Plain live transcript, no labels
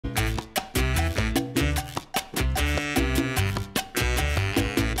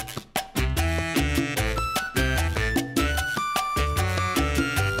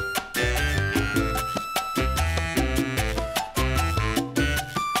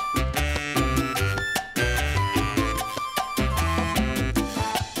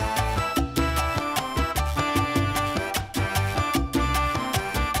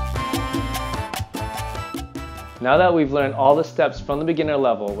Now that we've learned all the steps from the beginner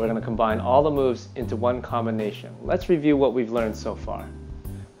level, we're going to combine all the moves into one combination. Let's review what we've learned so far.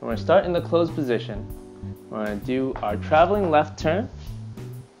 We're going to start in the closed position. We're going to do our traveling left turn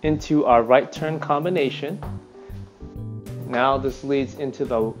into our right turn combination. Now this leads into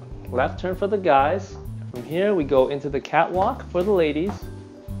the left turn for the guys. From here we go into the catwalk for the ladies.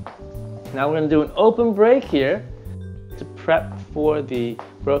 Now we're going to do an open break here to prep for the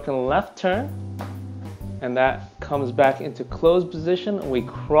broken left turn. And that comes back into closed position, and we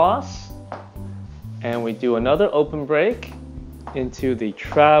cross and we do another open break into the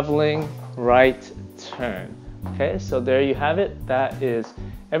traveling right turn. Okay, so there you have it. That is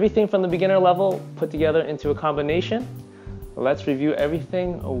everything from the beginner level put together into a combination. Let's review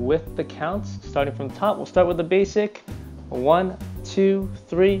everything with the counts. Starting from the top, we'll start with the basic. 1, 2,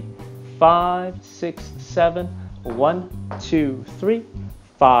 3, 5, 6, 7. 1, 2, 3,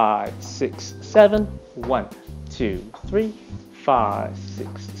 5, 6, 7. 1, 2, 3, 5,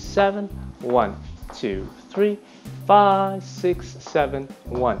 6, 7. 1, 2, 3, 5, 6, 7.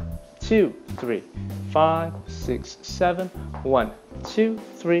 1, 2, 3, 5, 6, 7. 1, 2,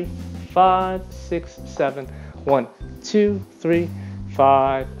 3, 5, 6, 7. 1, 2, 3,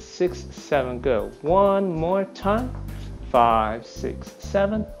 5, 6, 7. Go. One more time. 5, 6,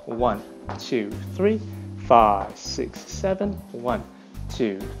 7. 1, 2, 3, 5, 6, 7. 1,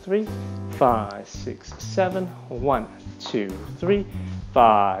 2, 3, 5, 6, 7. 1, 2, 3,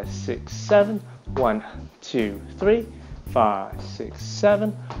 5, 6, 7. 1, 2, 3, 5, 6,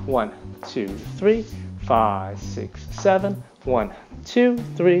 7. 1, 2, 3, 5, 6, 7. 1, 2,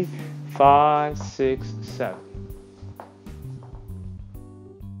 3, 5, 6, 7.